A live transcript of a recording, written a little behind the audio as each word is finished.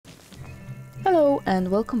Hello and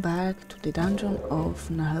welcome back to the Dungeon of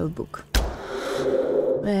Naheulbeuk.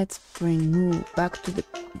 Let's bring Moo back to the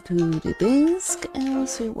Binsk and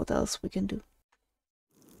see what else we can do.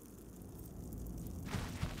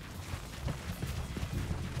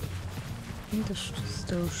 I think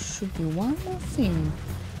there should be one more thing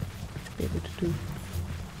to be able to do.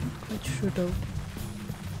 Not quite sure though.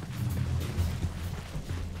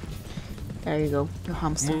 There you go, your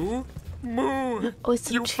hamster. Moo? Moo! Oh, it's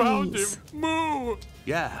some you found him! cheese. Moo!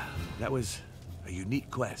 Yeah, that was a unique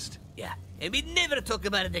quest. Yeah, and we never talk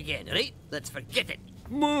about it again, right? Let's forget it.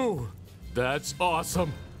 Moo! That's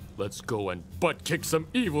awesome! Let's go and butt kick some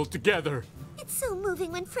evil together! It's so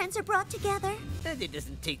moving when friends are brought together. And it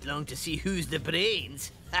doesn't take long to see who's the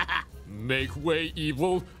brains. Haha. Make way,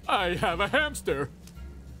 evil! I have a hamster!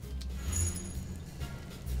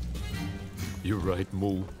 You're right,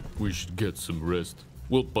 Moo. We should get some rest.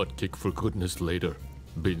 We'll butt kick for goodness later.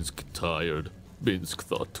 Binsk tired. Binsk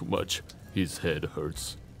thought too much. His head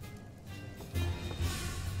hurts.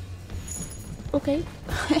 Okay,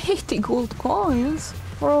 80 gold coins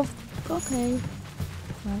for okay.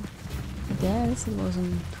 Well, I guess it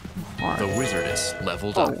wasn't hard. The wizardess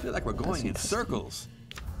leveled I up. feel like we're going in interesting. circles.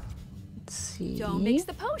 Let's see. Don't mix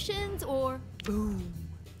the potions or boom.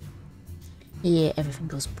 Yeah, everything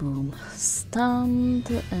goes boom.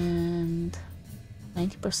 Stunned and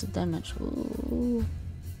 90% damage. Ooh.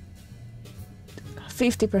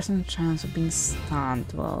 50% chance of being stunned.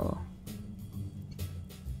 Well,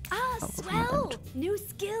 Ah, swell! New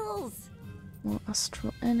skills. more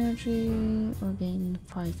astral energy or gain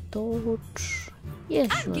 5 dodge. Yeah, I'm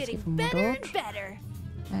sure, let's getting give him more better and dodge. better.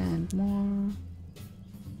 And more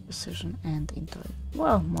precision and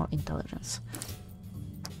more intelligence.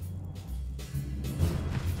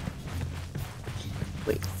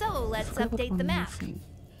 Wait, So let's forgot about update one the more map. thing.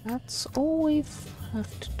 That's all we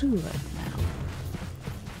have to do right now.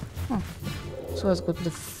 Huh. So let's go to the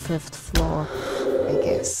 5th floor, I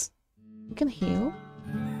guess. We can heal.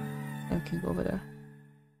 And we can go over there.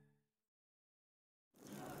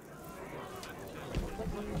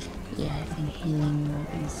 Yeah, I think healing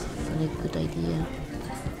is a very good idea.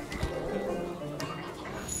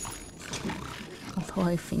 Although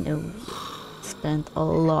I think I spent a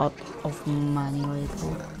lot of money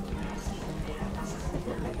lately.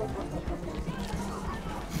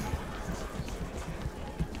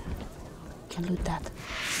 Can loot that.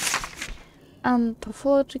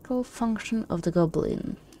 Pathological function of the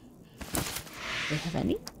goblin. Do they have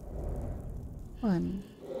any? One.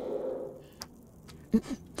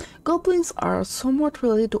 Goblins are somewhat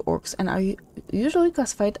related to orcs and are usually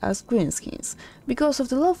classified as greenskins because of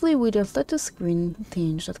the lovely widow's lettuce green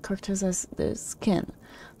tinge that characterizes their skin.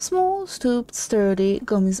 Small, stooped, sturdy,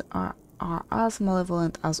 goblins are as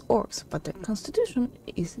malevolent as orcs, but their constitution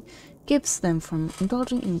keeps them from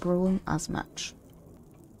indulging in brawling as much.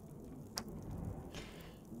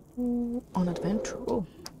 Ooh, on adventure. Oh.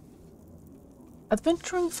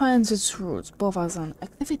 Adventuring finds its roots both as an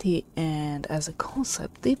activity and as a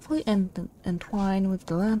concept deeply entwined with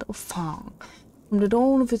the land of Fang from the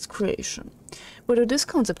dawn of its creation. Whether this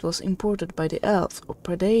concept was imported by the elves or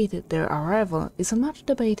predated their arrival is a much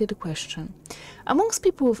debated question amongst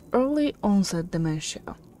people with early onset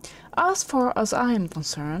dementia. As far as I am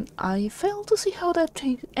concerned, I fail to see how that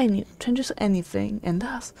changes anything and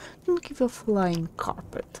thus don't give a flying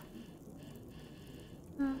carpet.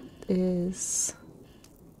 That is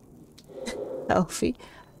healthy,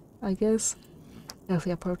 I guess.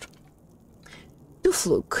 Healthy approach.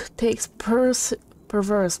 Dufluk takes perverse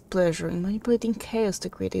pleasure in manipulating chaos to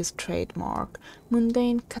create his trademark,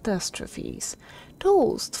 mundane catastrophes.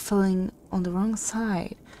 Toast falling on the wrong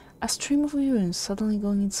side, a stream of urine suddenly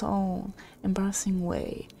going its own embarrassing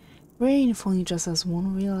way, rain falling just as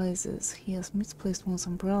one realizes he has misplaced one's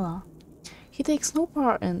umbrella. He takes no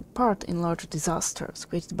part in larger disasters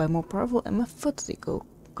created by more powerful and methodical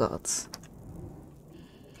gods.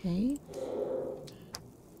 Okay.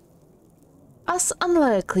 As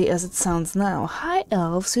unlikely as it sounds now, high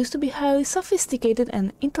elves used to be highly sophisticated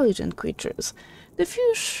and intelligent creatures. The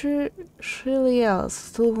few Shrilliels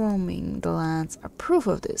still roaming the lands are proof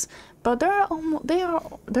of this, but they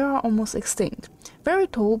are almost extinct. Very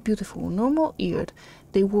tall, beautiful, normal-eared,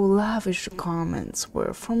 they wore lavish garments,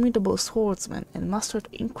 were formidable swordsmen, and mastered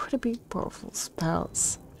incredibly powerful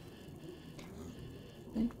spells.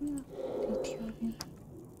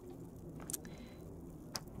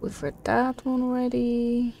 We've read that one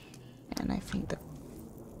already, and I think that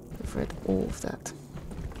we've read all of that.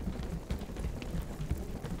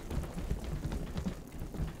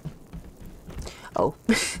 Oh,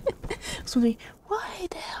 I was wondering why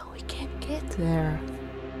the hell we can't get there.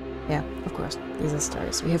 Yeah, of course. These are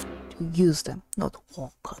stairs. We have to use them, not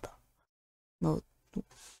walk up them. Not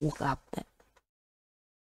walk up them.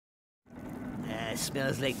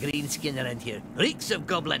 Smells like green skin around here. Reeks of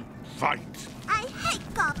goblin. Fight! I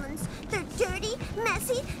hate goblins. They're dirty,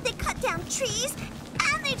 messy, they cut down trees,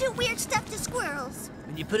 and they do weird stuff to squirrels.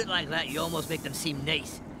 When you put it like that, you almost make them seem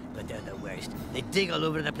nice. But they're the worst. They dig all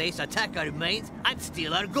over the place, attack our mines, and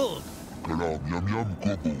steal our gold.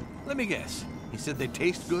 Let me guess. He said they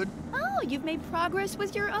taste good? Oh, you've made progress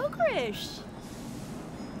with your ogreish.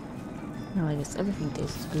 No, I guess everything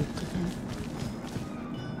tastes good to him.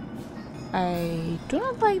 I do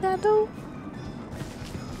not like that though.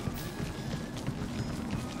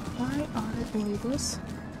 Why are they doing this?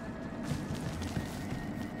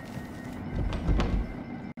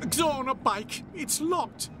 On a bike. It's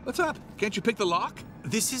locked. What's up? Can't you pick the lock?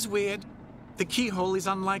 This is weird. The keyhole is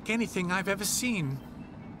unlike anything I've ever seen.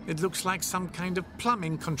 It looks like some kind of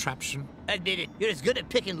plumbing contraption. Admit it, you're as good at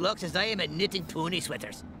picking locks as I am at knitting pony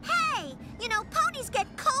sweaters. Hey, you know, ponies get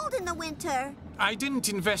cold in the winter. I didn't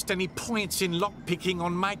invest any points in lockpicking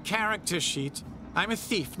on my character sheet. I'm a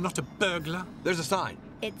thief, not a burglar. There's a sign.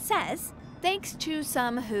 It says, thanks to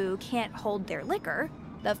some who can't hold their liquor,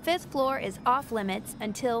 the 5th floor is off limits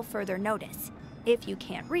until further notice. If you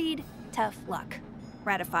can't read, tough luck.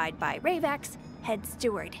 Ratified by Ravax, head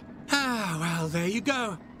steward. Ah, well, there you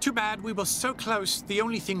go. Too bad we were so close. The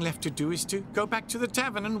only thing left to do is to go back to the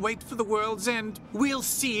tavern and wait for the world's end. We'll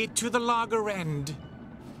see it to the lager end.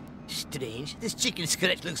 Strange. This chicken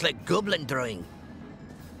scratch looks like goblin drawing.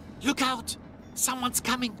 Look out! Someone's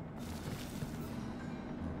coming.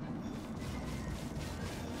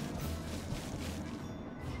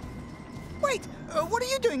 Wait, what are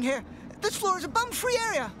you doing here? This floor is a bum-free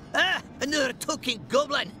area. Ah, another talking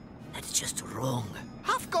goblin. That's just wrong.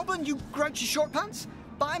 Half-goblin, you grouchy short pants.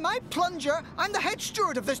 By my plunger, I'm the head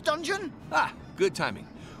steward of this dungeon. Ah, good timing.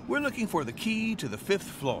 We're looking for the key to the 5th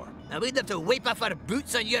floor. And we'd have to wipe off our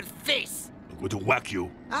boots on your face. I'm going to whack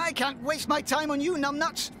you. I can't waste my time on you,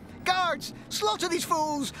 numbnuts. Guards, slaughter these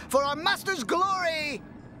fools for our master's glory.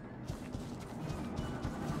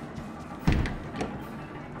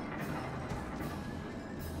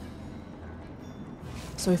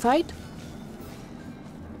 So we fight.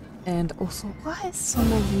 And also, why is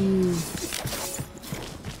some of you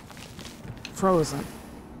frozen?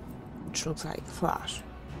 Which looks like Flash.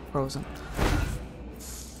 Frozen.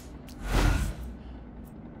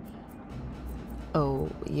 Oh,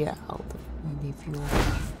 yeah, I'll leave you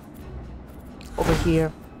over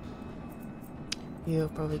here. You're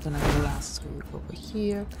probably gonna go last, so you go over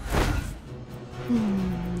here.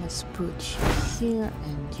 Let's put you here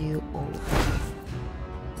and you over here.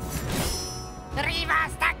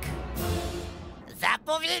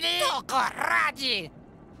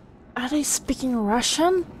 Are they speaking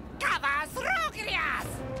Russian?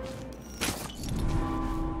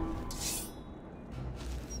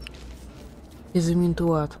 Is it mean to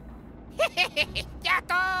what?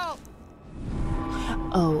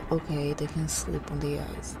 Oh, okay, they can sleep on the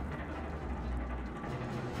ice.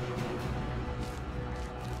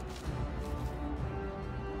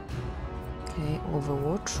 Okay,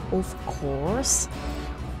 Overwatch, of course.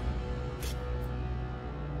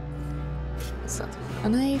 What's that? A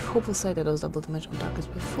naive, hopeful sight that those double damage on targets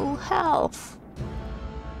with full health.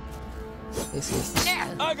 This is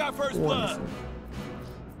I got first wonderful. blood.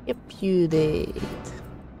 Yep, you did.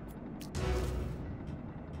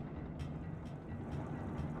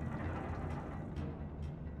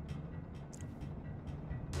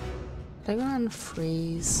 They're gonna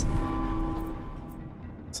freeze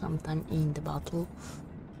sometime in the battle.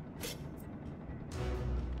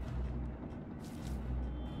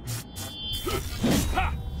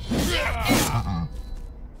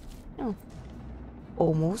 Oh.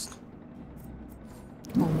 Almost.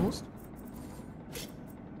 Almost.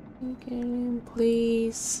 Okay,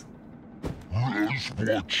 please.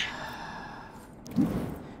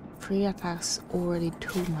 Three attacks already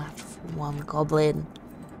too much for one goblin.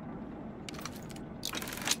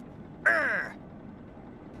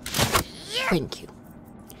 Thank you.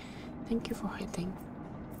 Thank you for hitting.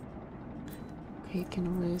 Okay, you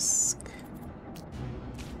can risk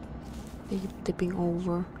tipping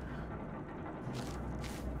over.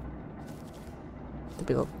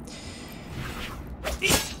 Typical.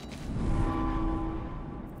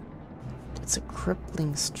 It's a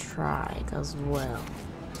crippling strike as well.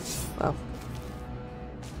 Well,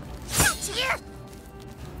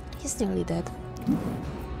 he's nearly dead.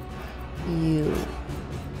 You.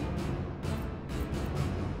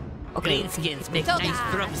 Okay. Greenskins make nice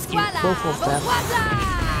drum skins. Both of them.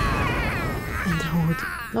 And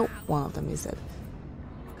no, one of them is dead.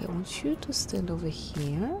 I want you to stand over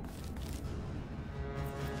here.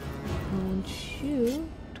 I want you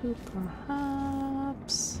to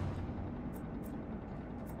perhaps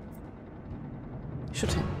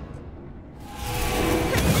shoot him.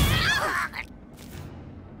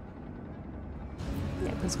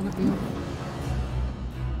 Yeah, that's gonna be all.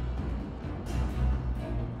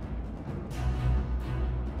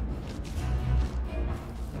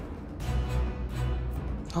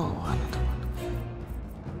 Oh, another one.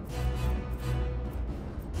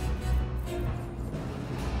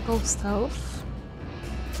 Go stealth.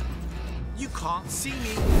 You can't see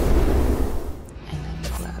me. And I'm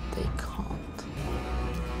glad they can't.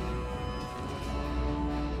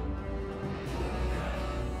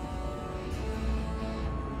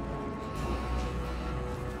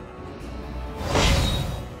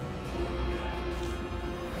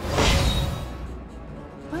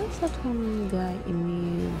 Why is that one guy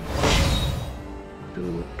immune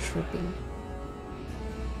to tripping?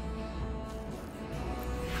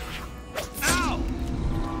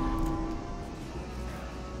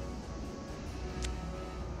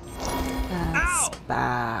 That's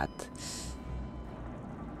bad.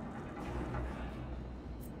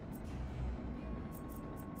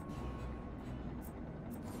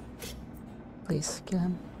 Please kill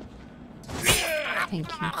him. Thank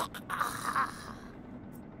you.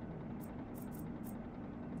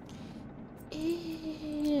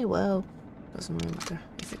 Well, doesn't really matter.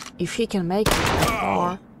 If he can make it that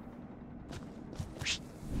far.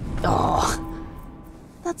 Oh,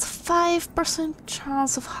 that's 5%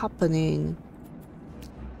 chance of happening.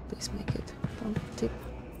 Please make it. Don't tip.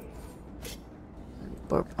 And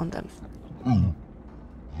burp on them.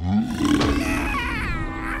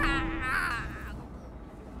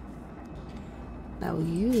 Now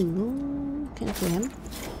you can kill him.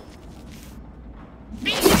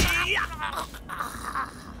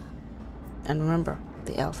 And remember,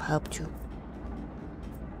 the elf helped you.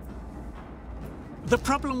 The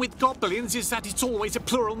problem with goblins is that it's always a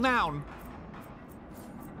plural noun.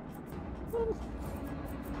 You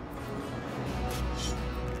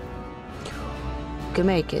can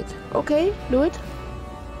make it. Okay, do it.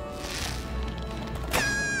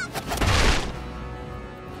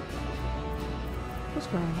 That's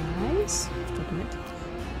very nice. Just a minute.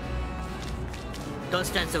 Don't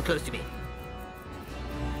stand so close to me.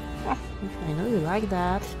 I know you like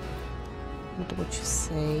that. No matter what you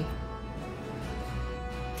say.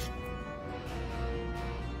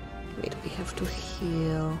 Wait, we have to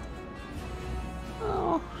heal.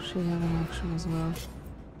 Oh, she has an action as well.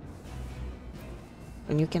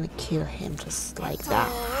 And you can kill him just like that.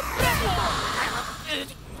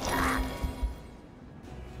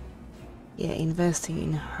 Yeah, investing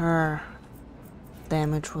in her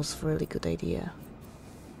damage was a really good idea.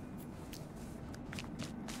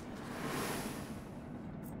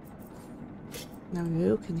 Now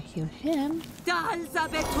you can heal him. You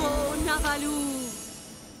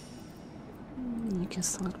can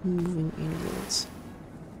start moving inwards.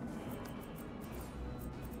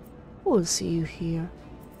 We'll see you here.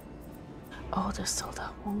 Oh, there's still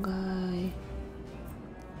that one guy.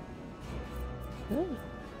 Oh.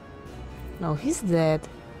 No, he's dead.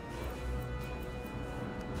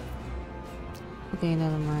 Okay,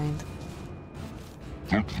 never mind.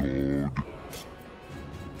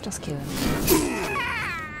 Just kill him.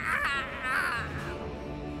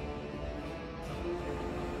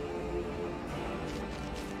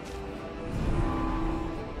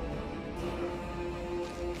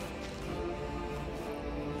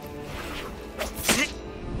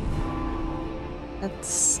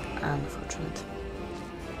 That's unfortunate.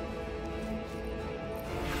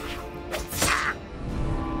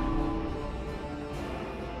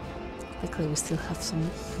 Luckily, we still have some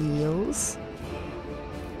heals.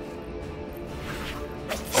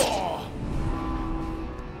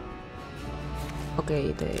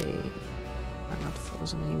 Okay, they are not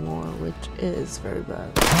frozen anymore, which is very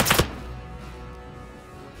bad.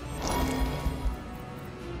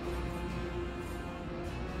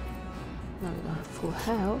 Now we don't have full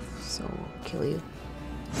health, so we'll kill you.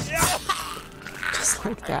 Just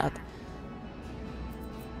like that.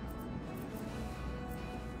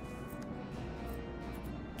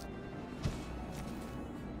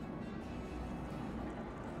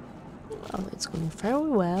 Well, it's going very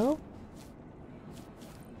well.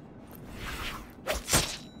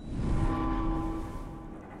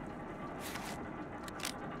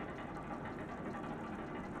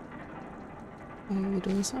 Are you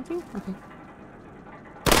doing something? Okay.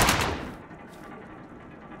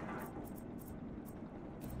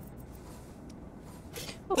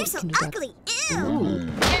 Oh, They're so ugly. Ew.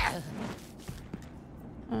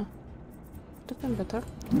 And better.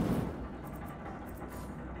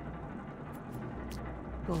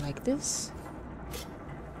 Go like this.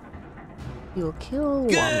 You'll kill one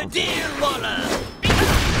Good of them. deal, Waller!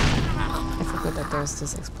 I forgot that there's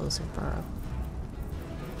this explosive barrel.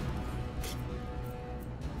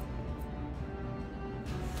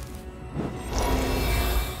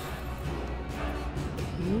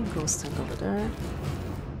 Okay, go stand over there.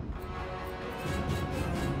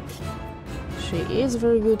 She is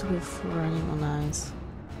very good with running on ice.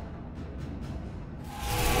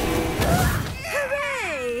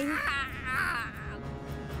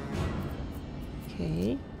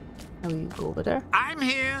 Okay, now you go over there. I'm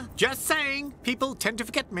here. Just saying. People tend to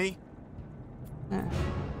forget me. Ah.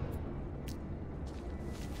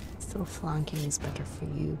 Still flanking is better for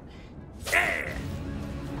you.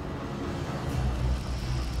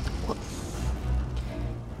 What?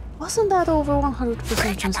 Wasn't that over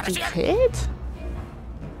 100% chance to hit?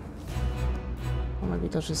 Or maybe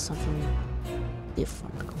that's just something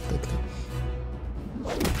different completely.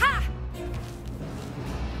 Ha!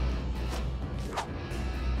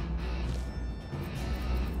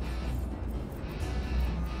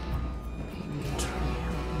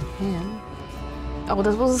 Him. Oh,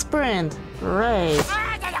 that was a sprint! Right!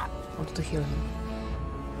 I wanted to heal him.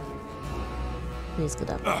 Please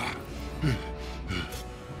get up.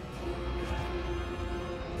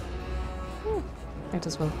 Might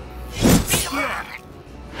as well.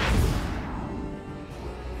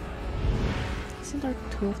 Isn't there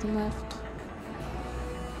 2 of them left?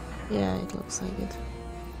 Yeah, it looks like it.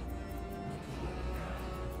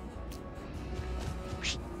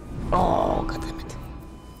 Oh, goddammit.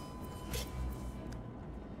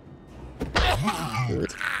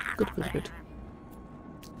 Good. Good, good, good.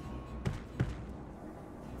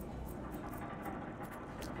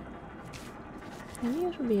 Maybe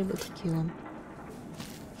I should be able to kill him.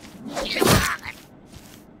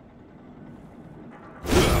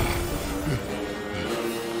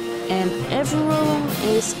 And everyone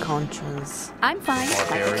is conscious. I'm fine.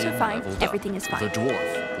 Tactics are fine. Leveled up. Everything is fine. The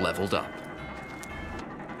dwarf leveled up.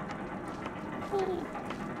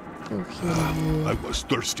 Go heal you. I was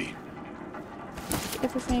thirsty.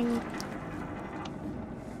 Everything.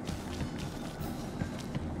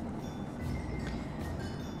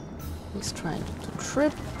 He's trying to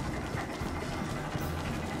trip.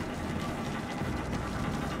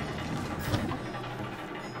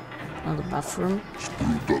 On the bathroom.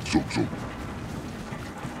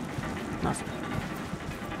 Nothing.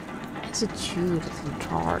 Execute is in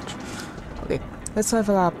charge. Okay, let's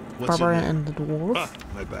level up Barbarian and the Dwarf. Ah,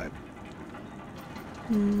 my bad.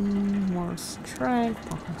 More strength,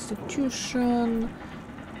 more constitution.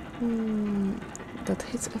 That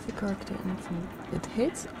hits every character and it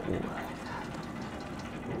hits all of that.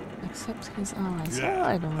 Except his allies. Yeah, Oh,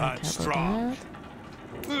 I don't really I'm care strong. about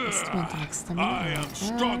that. Estimate stamina. I am like that.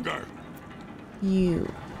 stronger.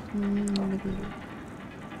 You. Maybe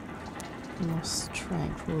more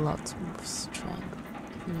strength. Lots more strength.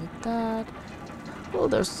 You need that. Well,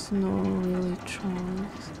 there's no really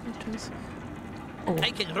choice. Oh,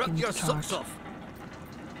 I can rip your socks off.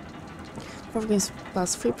 Probably gains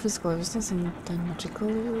plus 3 physical resistance and 10 magical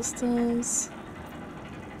resistance.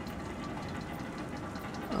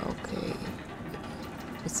 Okay.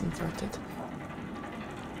 It's inverted.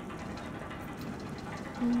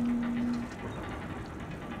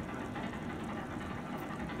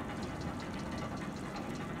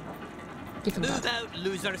 Give him Move that. out,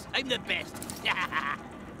 losers. I'm the best.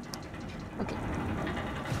 Okay.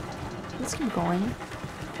 Let's keep going.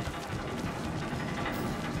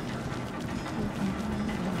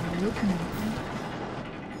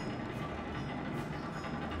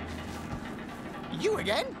 You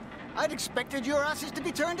again? I'd expected your asses to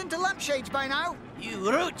be turned into lampshades by now. You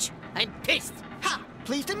roach. I'm pissed. Ha!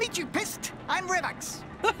 Pleased to meet you, Pissed. I'm Revax.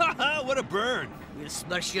 What a burn! We'll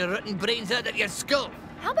smash your rotten brains out of your skull.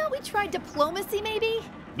 How about we try diplomacy, maybe?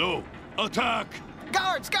 No, attack!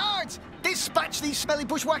 Guards, guards! Dispatch these smelly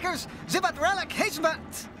bushwhackers! Zibat relic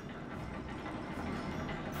hizbat!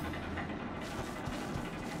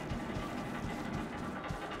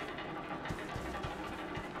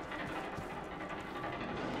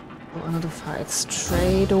 Oh, another fight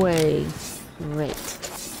straight away. Great.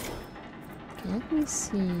 Okay, let me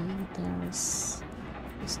see. There's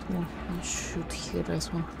just one who can shoot here.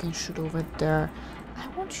 There's one who can shoot over there. I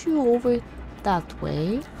want you over that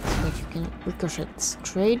way so that you can ricochet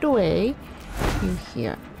straight away. You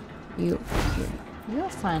here. You here. You're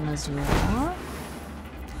fine as you are.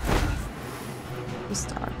 He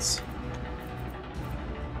starts.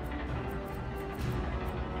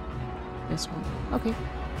 This one. Okay.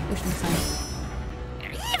 We can find.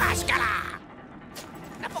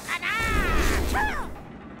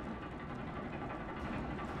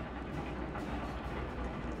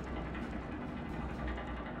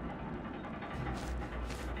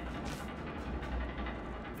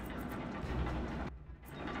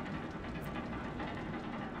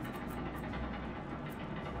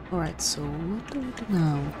 Alright, so what do we do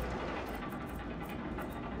now?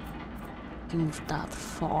 We can move that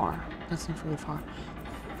far. That's not really far.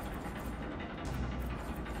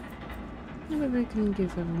 Maybe we can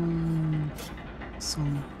give everyone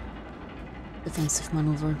some defensive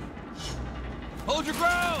maneuver. Hold your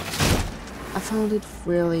ground! I found it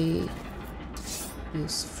really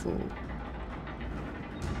useful.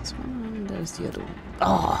 This one, there's the other one.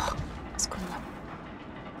 Oh, let's go now.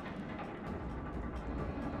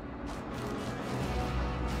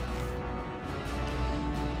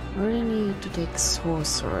 I really need to take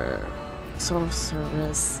sorceress.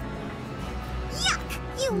 Yuck!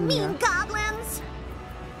 You mean goblins!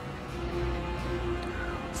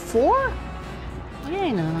 4?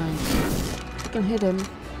 Okay, never mind. I can hit him.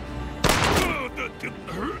 That didn't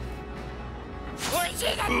hurt.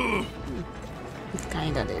 It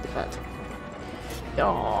kinda did, but...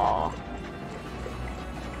 Oh.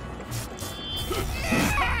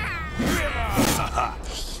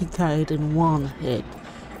 He died in one hit.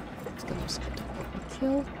 That was a bit of a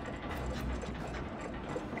kill.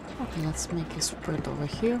 Okay, let's make a sprint over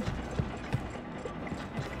here.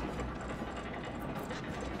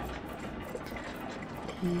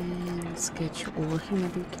 And let's get you over here.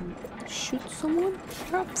 Maybe we can shoot someone,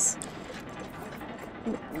 perhaps?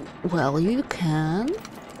 Well, you can.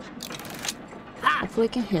 Hopefully I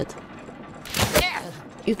can hit.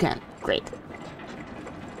 You can. Great.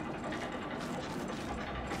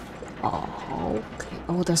 Oh, okay.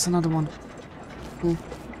 Oh, there's another one. Ooh.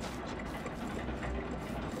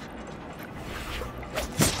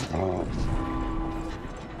 Oh.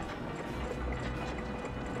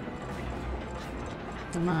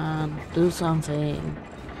 Come on, do something.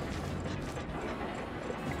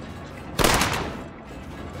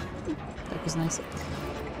 That was nice.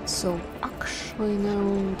 So, actually,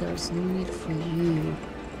 now there's no need for you.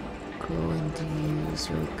 Go and use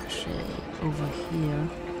your ricochet over here.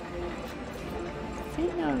 I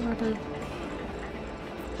think I'd rather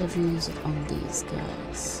have you use it on these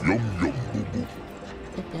guys. Yum yum boo boo.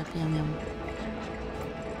 Yep, yep, yum yum.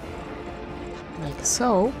 Like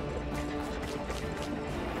so.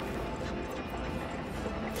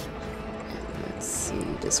 And let's see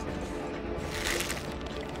this one.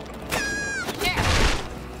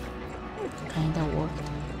 Kinda worked.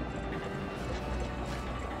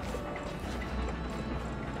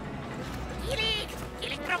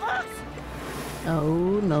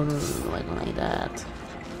 Oh, no, I don't like that.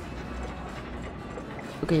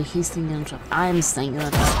 Okay, he's staying in a trap. I'm staying in a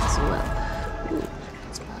trap as well. Ooh,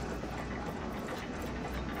 that's bad.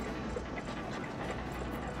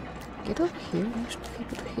 Get over here. I should be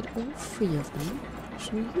able to hit all 3 of them.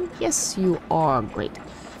 Shouldn't you? Yes, you are. Great.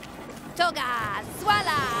 Toga,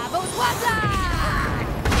 swala, botwabla!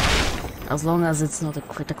 As long as it's not a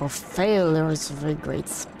critical failure, it's a very great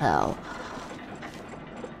spell.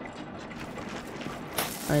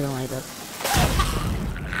 I don't like that.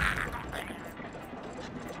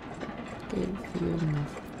 Give you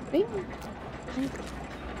nothing. Right.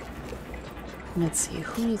 Let's see,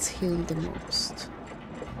 who needs healing the most?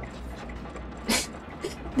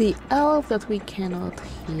 The elf that we cannot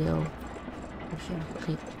heal. Here,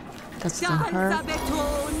 okay. That's on her.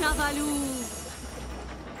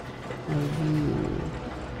 Oh, you.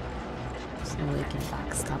 So we can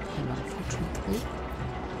backstab him, unfortunately.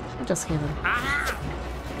 I'll just heal him.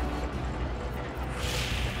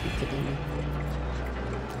 You kidding me?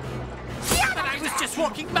 I was just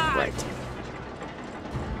walking by! Right.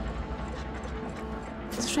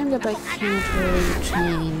 It's a shame that I can't really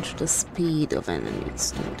change the speed of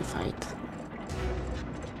enemies during the fight.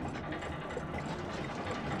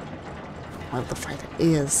 Well, the fight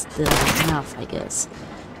is still enough, I guess.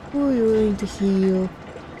 Oh, you're willing to heal.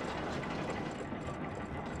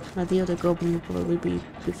 But the other goblin will probably be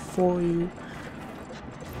before you.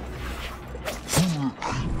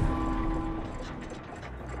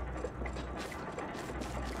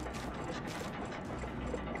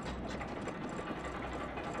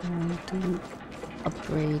 I want to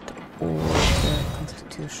upgrade all the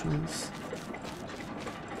constitutions.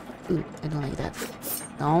 Ooh, I don't like that.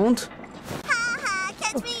 Don't! Haha,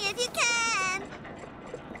 catch me if you can!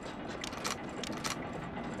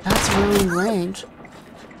 That's really in range.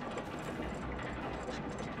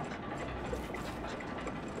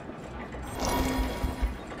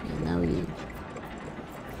 Okay, now you.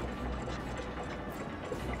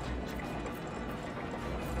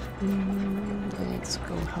 Let's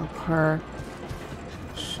go help her.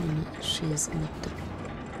 She's in the...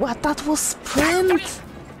 What? That was sprint?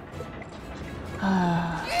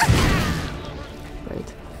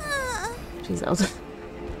 Right. She's out.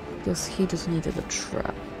 Because he just needed a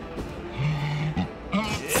trap.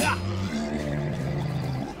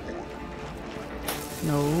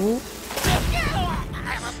 No.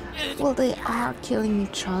 Well, they are killing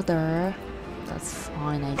each other. That's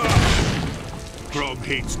fine, I guess. Crom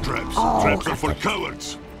hates traps. Oh, Traps are for God.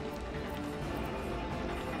 cowards.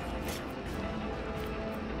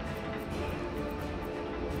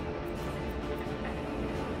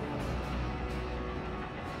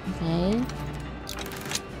 Okay.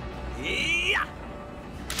 Yeah.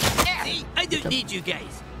 See, I don't need you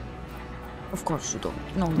guys. Of course you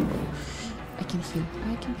don't. No, no. I can heal.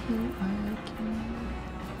 I can heal. I can...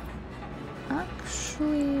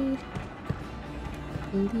 Actually... I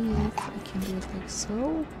believe I can do it like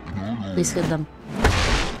so. Please hit them.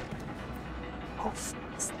 Oh,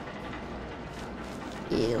 fast.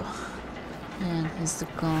 Ew. And he's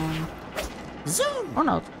gone. Zoom! Or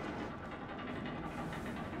not.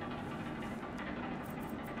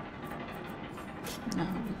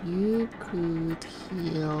 Now you could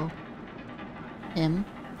heal him.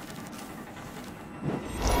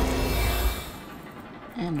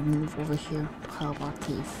 And move over here to help our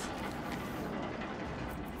thief.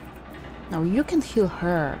 Now you can heal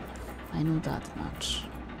her. I know that much.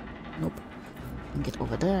 Nope. You can get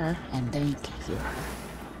over there and then you can heal her.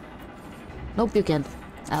 Nope, you can't.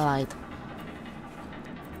 I lied.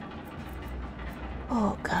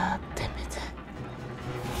 Oh, god damn it.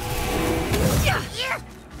 Yeah, yeah.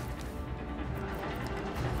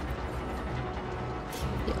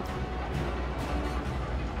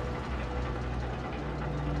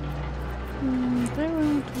 Do I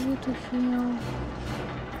want you to heal?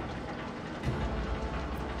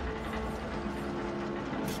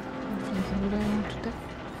 Would I want to do?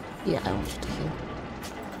 Yeah, I want you to heal.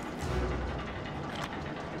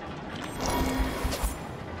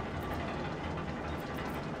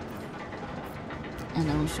 And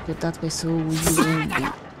I want you to get that way so you won't be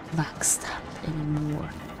backstabbed anymore.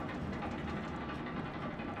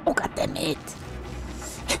 Oh, god damn it!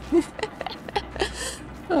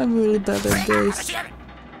 I'm really bad at this.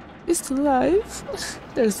 He's still alive.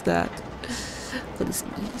 There's that. Please,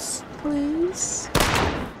 please, please.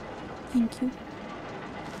 Thank you.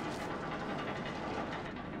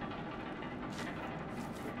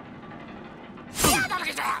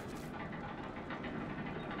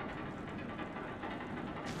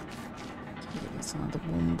 It's another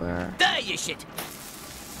bomber. Die, you shit.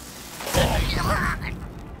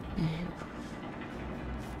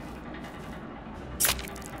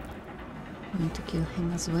 I need to kill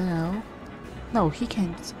him as well. No, he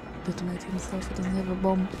can't detonate himself. He doesn't have a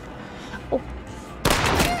bomb. Oh.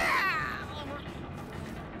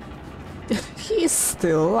 He is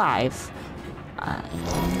still alive. I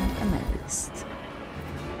am amazed.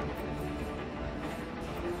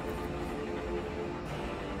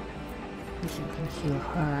 You can heal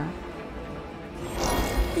her.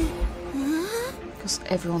 Because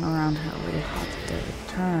everyone around her already had their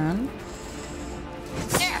turn.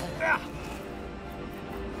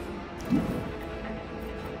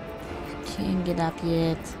 Can't get up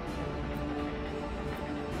yet.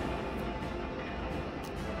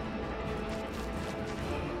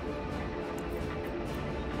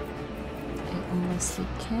 I honestly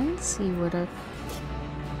can't see whether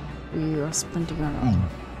we are sprinting or not.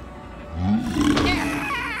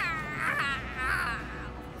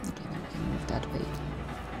 Okay, now we can move that way.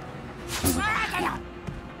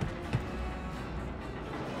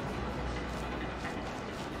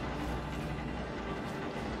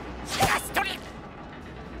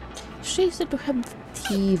 She said to have the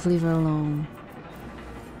thief, leave her alone.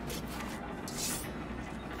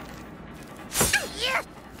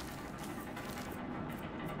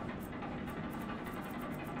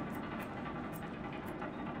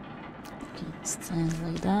 Okay, stand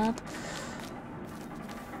like that.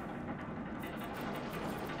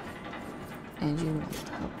 And you won't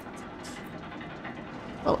help.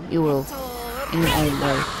 Oh, you will. In your own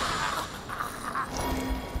way.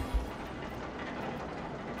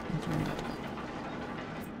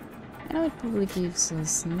 I know it probably gives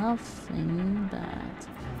us nothing bad.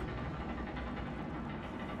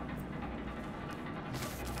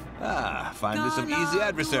 Ah, finally some easy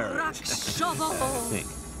adversaries. I think.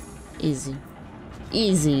 Easy.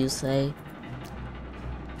 Easy, you say?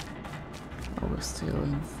 Oh, we're still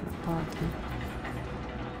in full party.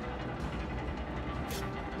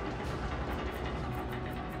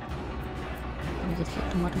 I get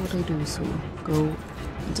hit no matter what I do, so go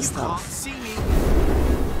into stealth.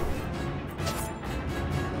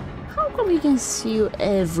 How come we can see you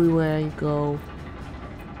everywhere you go?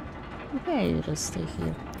 Okay, you just stay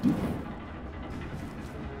here.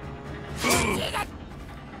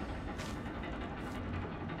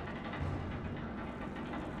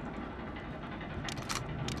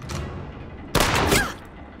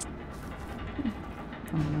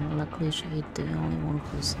 literally the only one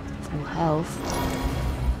who's full health.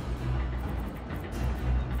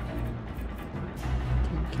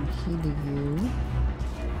 I can heal you.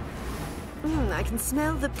 I can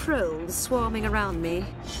smell the proles swarming around me.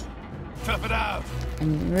 Tough it out.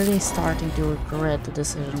 I'm really starting to regret the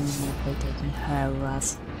decision we made by taking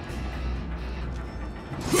perilous.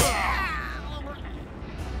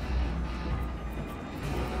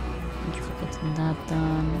 Thank you for getting that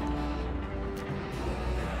done.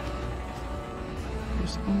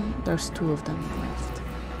 There's two of them left.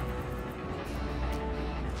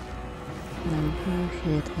 And who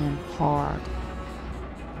hit him hard?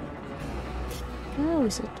 Oh, we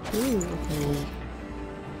said two. Okay, we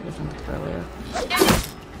could have done it earlier.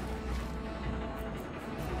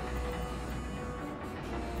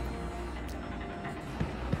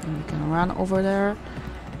 And we can run over there.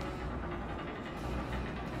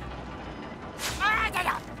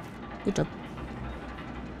 Good job.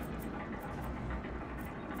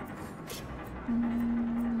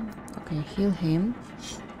 Okay, heal him.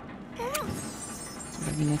 So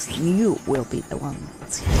maybe next you will be the one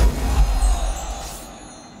that's healed.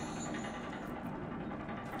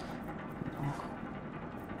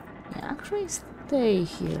 Actually stay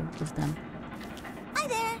here with them. Hi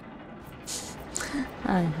there.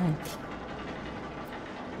 Hi.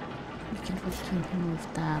 You can't really kill him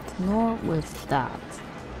with that, nor with that.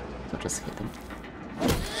 So just hit him.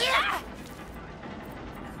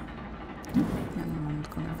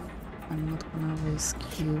 I'm not gonna risk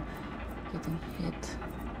you getting hit.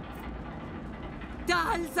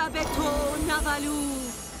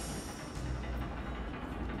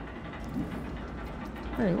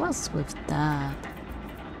 Really, what's with that?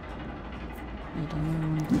 I don't really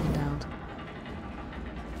want to get out.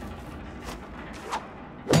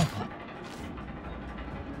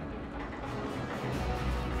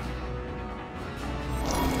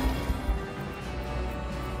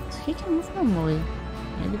 So he can move normally.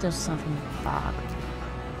 Maybe there's something bad.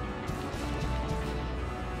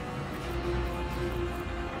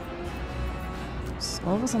 So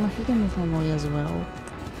all of a sudden he can move normally as well.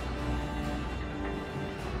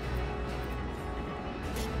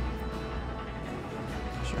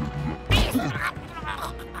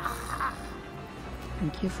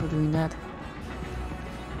 Thank you for doing that.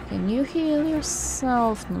 Can you heal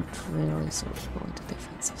yourself? Not really, so we'll go into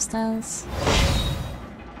defensive stance.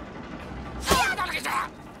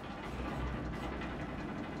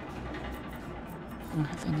 Don't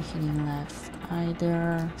have any healing left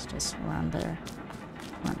either. Let's just run there.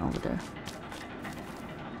 Run over there.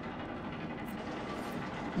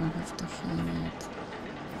 Don't have to heal yet.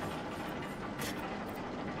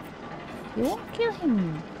 You won't kill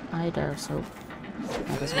him either, so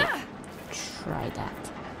might as well try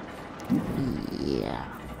that. Yeah.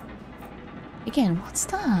 Again, what's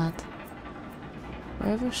that?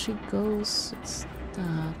 Wherever she goes, it's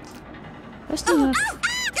that. First thing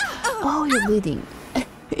oh, you're bleeding.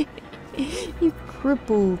 You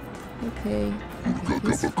crippled. Okay. I think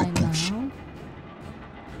he's fine now.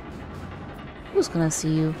 Who's gonna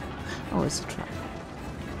see you? Oh, it's a trap.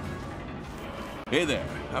 Hey there,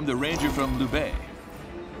 I'm the ranger from Naheulbeuk.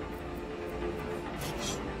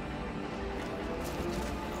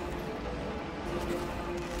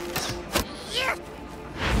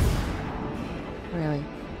 Really?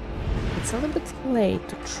 It's a little bit late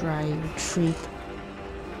to try retreat.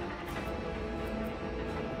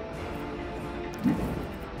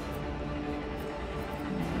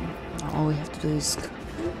 All we have to do is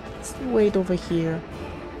wait over here.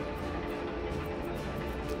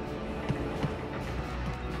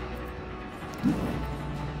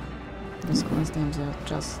 These Constants are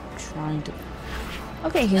just trying to...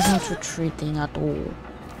 Okay, he's not retreating at all.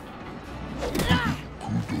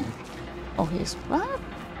 Oh, he's... What?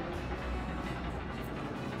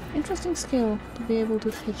 Interesting skill to be able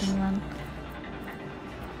to hit and run.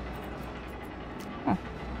 Huh.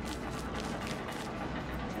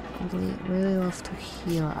 I'd really love to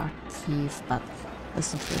heal our thief, but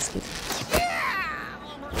let's not risk it.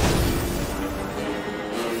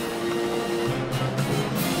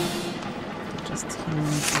 Just healing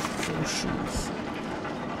with potions.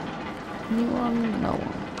 Anyone? No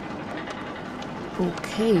one.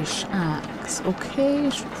 Okayish axe.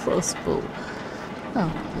 Okayish crossbow.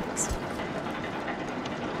 Oh, yes.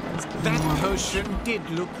 That potion did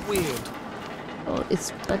look weird. Oh,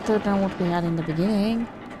 it's better than what we had in the beginning.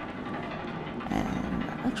 And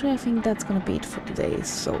actually I think that's gonna be it for today.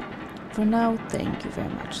 So for now, thank you very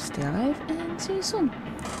much. Stay alive and see you soon.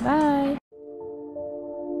 Bye!